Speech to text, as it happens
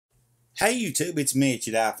Hey YouTube, it's Mitch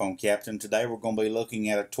at iPhone Captain. Today we're going to be looking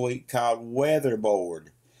at a tweak called WeatherBoard,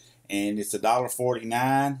 and it's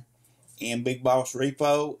 $1.49 in Big Boss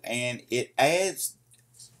Repo, and it adds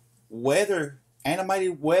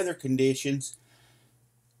animated weather conditions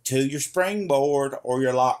to your springboard or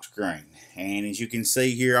your lock screen. And as you can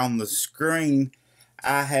see here on the screen,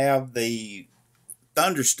 I have the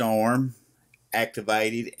thunderstorm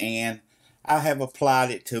activated, and I have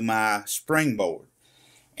applied it to my springboard.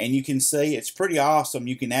 And you can see it's pretty awesome.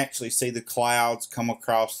 You can actually see the clouds come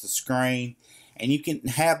across the screen, and you can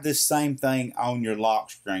have this same thing on your lock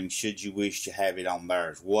screen should you wish to have it on there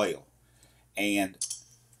as well. And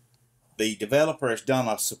the developer has done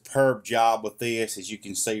a superb job with this. As you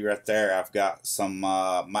can see right there, I've got some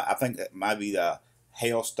I think that might be the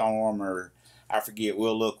hailstorm, or I forget.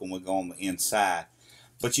 We'll look when we go on the inside.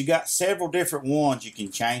 But you got several different ones you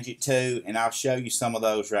can change it to, and I'll show you some of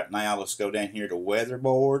those right now. Let's go down here to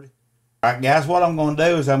WeatherBoard. Alright guys, what I'm going to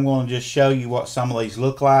do is I'm going to just show you what some of these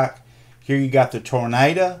look like. Here you got the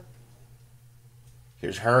tornado.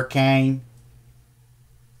 Here's hurricane.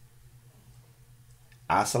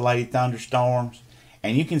 Isolated thunderstorms.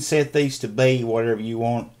 And you can set these to be whatever you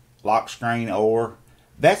want, lock screen, or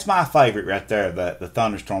that's my favorite right there, the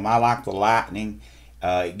thunderstorm. I like the lightning.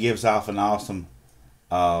 It gives off an awesome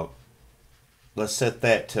let's set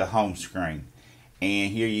that to home screen.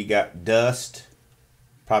 And here you got dust,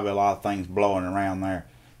 probably a lot of things blowing around there.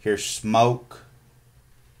 Here's smoke,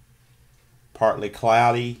 partly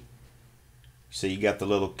cloudy. So you got the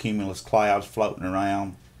little cumulus clouds floating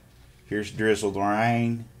around. Here's drizzled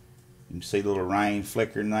rain. You can see a little rain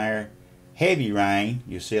flickering there. Heavy rain,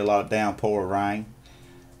 you'll see a lot of downpour rain.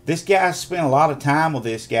 This guy's spent a lot of time with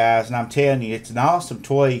this, guys, and I'm telling you, it's an awesome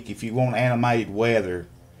tweak if you want animated weather.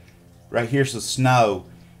 Right here's the snow,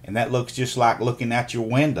 and that looks just like looking out your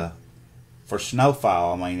window for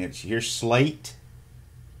snowfall. I mean, here's sleet.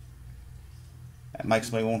 That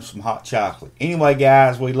makes me want some hot chocolate. Anyway,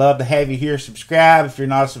 guys, we'd love to have you here. Subscribe if you're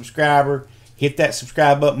not a subscriber. Hit that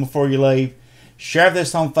subscribe button before you leave. Share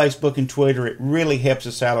this on Facebook and Twitter. It really helps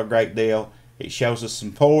us out a great deal. It shows us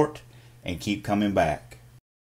support, and keep coming back.